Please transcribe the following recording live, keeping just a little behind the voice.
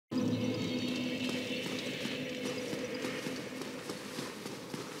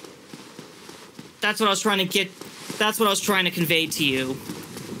That's what I was trying to get. That's what I was trying to convey to you.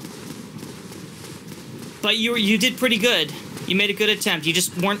 But you did pretty good. You made a good attempt. You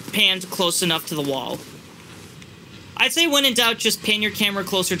just weren't panned close enough to the wall. I'd say when in doubt, just pan your camera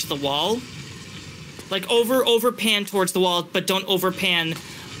closer to the wall. Like over pan towards the wall, but don't over pan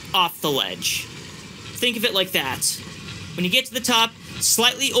off the ledge. Think of it like that. When you get to the top,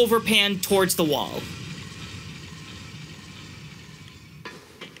 slightly over pan towards the wall.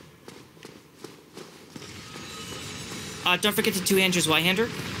 Don't forget to two-hand your Y-hander.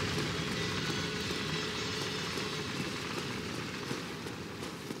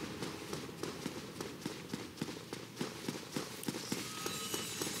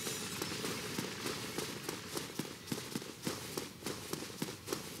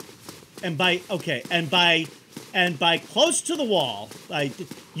 And by close to the wall,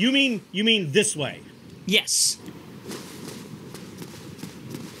 you mean this way? Yes.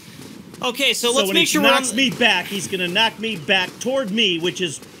 Okay, so let's when make he sure knocks me back, he's gonna knock me back toward me, which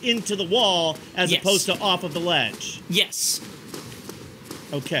is into the wall, as opposed to off of the ledge. Yes.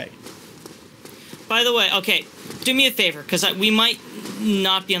 Okay. By the way, okay, do me a favor, because we might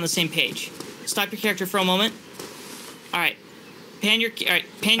not be on the same page. Stop your character for a moment. All right. Pan your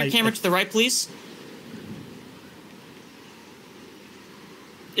camera to the right, please.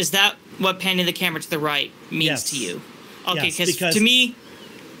 Is that what panning the camera to the right means to you? Okay, yes,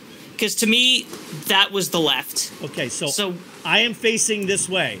 because to me, that was the left. Okay, so I am facing this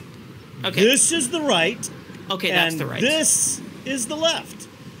way. Okay. This is the right. Okay, that's the right. This is the left.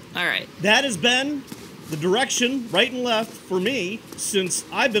 All right. That has been the direction, right and left, for me since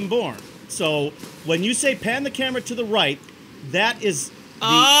I've been born. So when you say pan the camera to the right, that is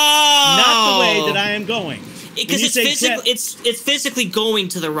not the way that I am going. Because it's physically going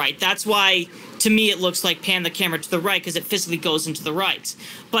to the right. That's why, to me, it looks like pan the camera to the right, because it physically goes into the right.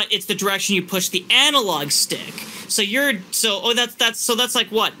 But it's the direction you push the analog stick. So that's like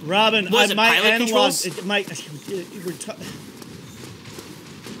what? Robin, was it my pilot analog, controls? I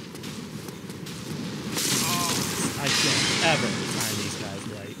can't ever time these guys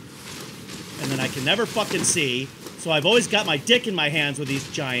right. And then I can never fucking see. So I've always got my dick in my hands with these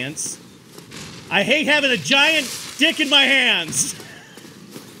giants. I hate having a giant dick in my hands.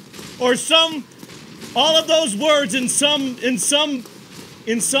 Or all of those words in some. In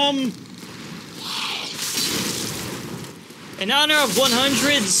honor of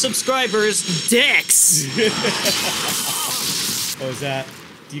 100 subscribers, dicks. Oh, is that?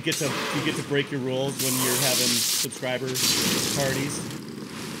 Do you get to break your rules when you're having subscriber parties?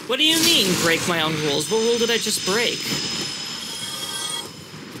 What do you mean, break my own rules? What rule did I just break?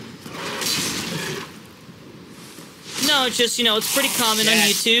 No, it's just, it's pretty common on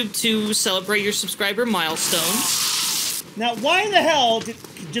YouTube to celebrate your subscriber milestones. Now, why the hell,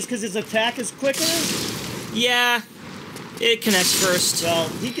 just because his attack is quicker? Yeah, it connects first. Well,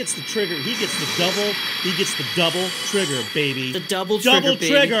 he gets the trigger, he gets the double trigger, baby. The double trigger, baby. Double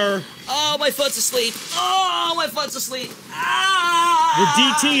trigger! Oh, my foot's asleep! Oh, my foot's asleep! Ah!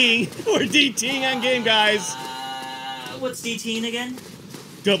 We're DTing on game, guys. What's DTing again?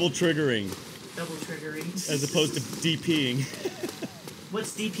 Double triggering. Double triggering. As opposed to DPing.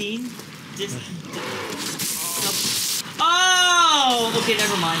 What's DPing? Oh! Okay,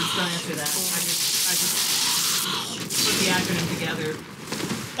 never mind. Don't answer that. I just put the acronym together.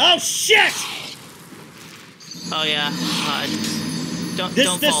 Oh, shit! Oh, yeah. Don't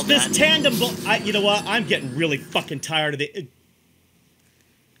fall this that. tandem... you know what? I'm getting really fucking tired of it.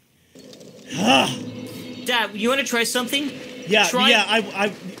 Dad, you want to try something? Yeah,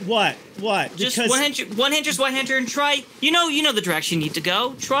 what? Just because one-hander, and try. You know the direction you need to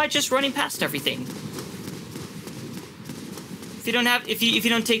go. Try just running past everything. If you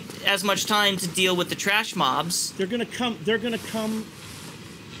don't take as much time to deal with the trash mobs, they're gonna come.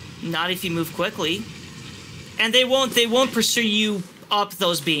 Not if you move quickly, and they won't pursue you up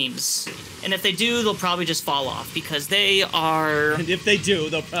those beams. And if they do, they'll probably just fall off because they are. And if they do,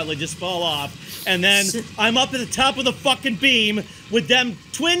 they'll probably just fall off. And then I'm up at the top of the fucking beam with them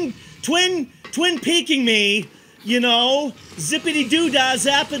twin peeking me, zippity doo dah,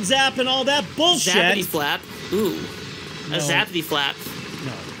 zap and zap and all that bullshit. Zappity flap. Ooh. No. A zappity flap.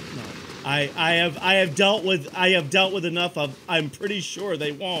 No. I have dealt with enough of. I'm pretty sure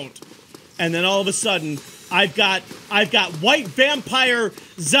they won't. And then all of a sudden, I've got white vampire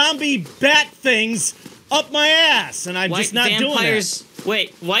zombie bat things up my ass, and I'm just not doing it.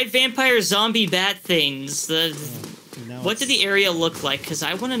 Wait, white vampire zombie bat things. What did the area look like? Because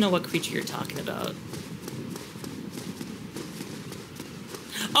I want to know what creature you're talking about.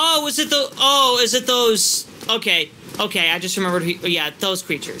 Oh, is it those? Okay, I just remembered. Yeah, those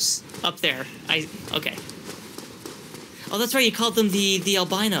creatures. Up there. Okay. Oh, that's right. You called them the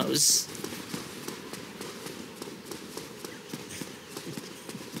albinos.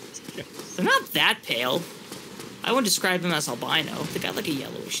 They're not that pale. I wouldn't describe them as albino. They got like a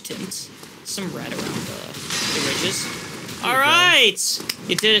yellowish tint. Some red around the ridges. All right,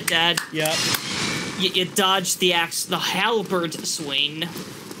 you did it, Dad. Yep. You dodged the halberd swing.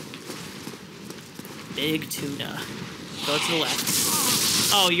 Big tuna. Go to the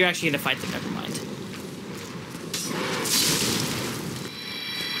left. Oh, you're actually gonna fight them. Never mind.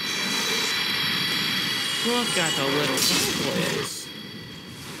 Look at the little gargoyles.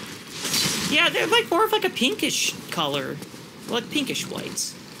 Yeah, they're like more of like a pinkish color, like pinkish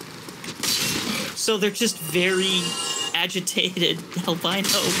whites. So they're just very agitated albino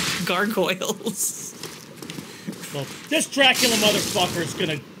gargoyles. Well, this Dracula motherfucker's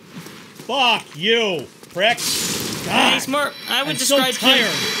gonna... Fuck you, prick. God, He's more... I would I'm describe so tired.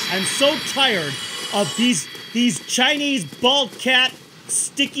 him... I'm so tired of these Chinese bald cat,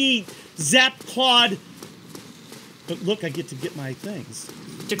 sticky, zap-clawed... But look, I get to get my things.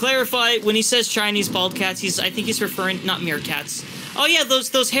 To clarify, when he says Chinese bald cats, I think he's referring... Not meerkats. Oh yeah,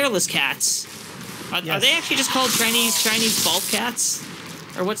 those hairless cats. Are they actually just called Chinese bald cats?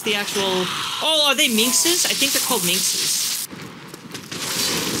 Or what's the actual... Oh, are they minxes? I think they're called minxes.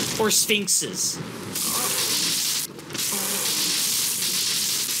 Or sphinxes.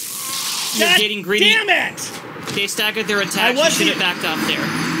 You're God getting greedy. Damn it! They staggered their attacks. You should have backed up there.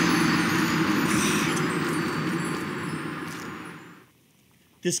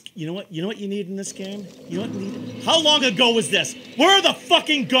 You know what you need in this game? You know what you need? How long ago was this? Where are the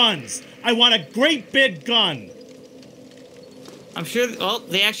fucking guns? I want a great big gun. I'm sure, well,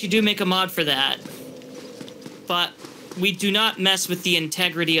 they actually do make a mod for that. But we do not mess with the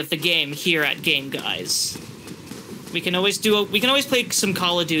integrity of the game here at Game Guys. We can always play some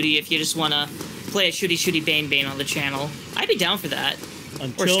Call of Duty if you just want to play a shooty bane on the channel. I'd be down for that.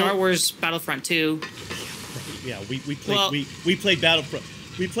 Or Star Wars Battlefront 2. Yeah, we played Battlefront.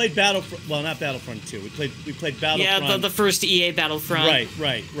 We played Battlefront. Well, not Battlefront 2. We played Battlefront. Yeah, the first EA Battlefront.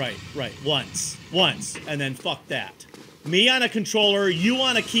 Right. Once, and then fuck that. Me on a controller, you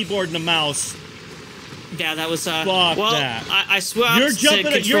on a keyboard and a mouse. Yeah, that was fuck well, that. I swapped You're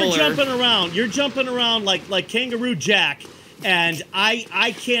jumping around. You're jumping around like Kangaroo Jack, and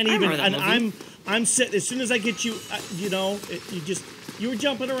I can't even. And I'm sitting as soon as I get you. You were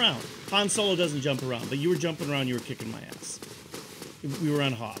jumping around. Han Solo doesn't jump around, but you were jumping around. You were kicking my ass. We were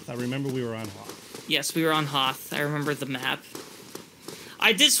on Hoth. I remember we were on Hoth. Yes, we were on Hoth. I remember the map.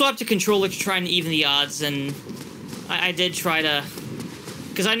 I did swap to controller to try and even the odds, and I did try to...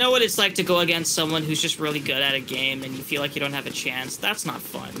 Because I know what it's like to go against someone who's just really good at a game, and you feel like you don't have a chance. That's not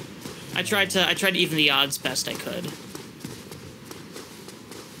fun. I tried to even the odds best I could.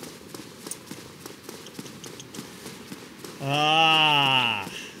 Ah.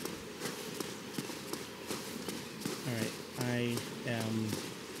 Alright, I am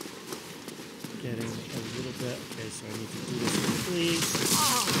getting a little bit... Okay, so I need to do this quickly.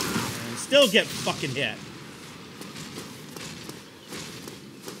 And still get fucking hit.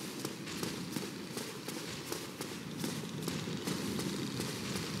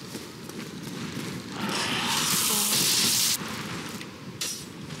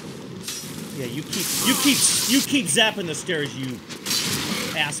 Yeah, you keep zapping the stairs, you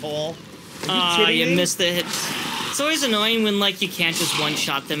asshole. Are you kidding me? Missed the hit. It's always annoying when, like, you can't just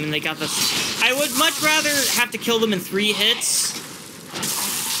one-shot them and they got this... I would much rather have to kill them in 3 hits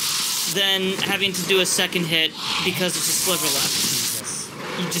than having to do a second hit because it's a sliver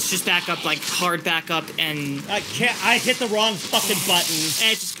left. You just back up, like, hard back up and... I hit the wrong fucking button.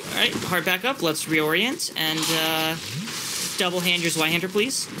 Alright, hard back up. Let's reorient and, double hand your Y-hander,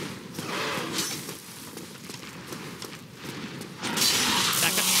 please.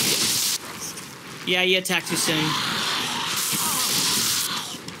 Back up. Yeah, you attacked too soon.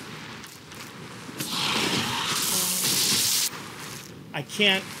 I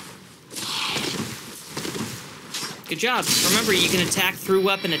can't... Good job. Remember, you can attack through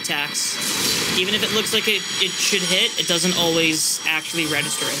weapon attacks. Even if it looks like it should hit, it doesn't always actually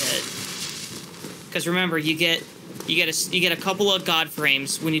register a hit. Because remember, you get a couple of god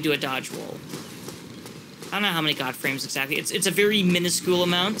frames when you do a dodge roll. I don't know how many god frames exactly. It's a very minuscule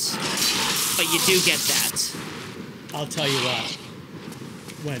amount, but you do get that. I'll tell you what.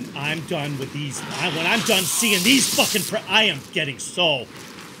 When I'm done with these, when I'm done seeing these fucking, I am getting so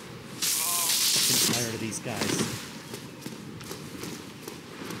fucking tired of these guys.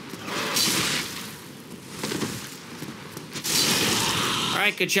 All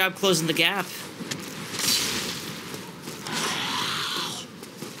right, good job closing the gap.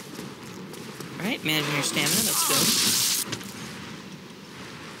 Alright, managing your stamina, that's good.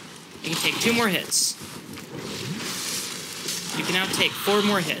 You can take 2 more hits. You can now take 4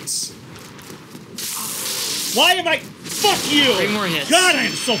 more hits. Why am I... Fuck you! 3 more hits. God, I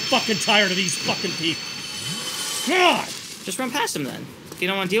am so fucking tired of these fucking people. God! Just run past him then. If you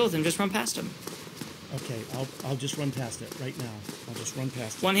don't want to deal with him, just run past him. Okay, I'll just run past it right now. I'll just run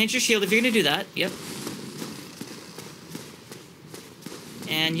past it. One hit your shield if you're gonna do that. Yep.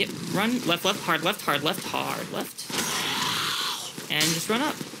 And yep, run left, hard, left. And just run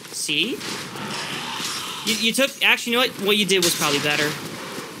up. See? You took... Actually, you know what? What you did was probably better.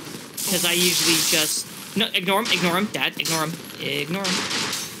 Because I usually just... No, ignore him, Dad, ignore him.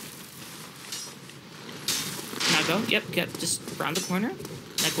 Now go, yep, just round the corner.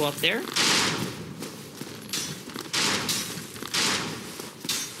 Now go up there.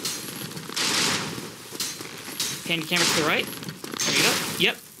 Pan your camera to the right. There you go,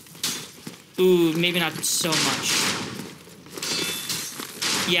 yep. Ooh, maybe not so much.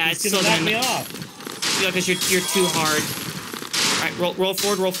 Yeah, He's it's still knock gonna me off. Yeah, because you're too hard. Alright, roll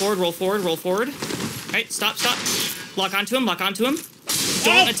forward. Alright, stop. Lock onto him.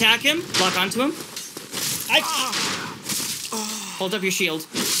 Don't attack him. Lock onto him. Hold up your shield.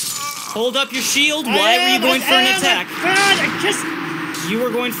 Why were you going for an attack? You were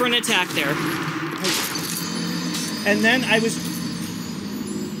going for an attack there. And then I was...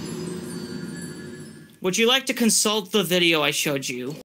 Would you like to consult the video I showed you?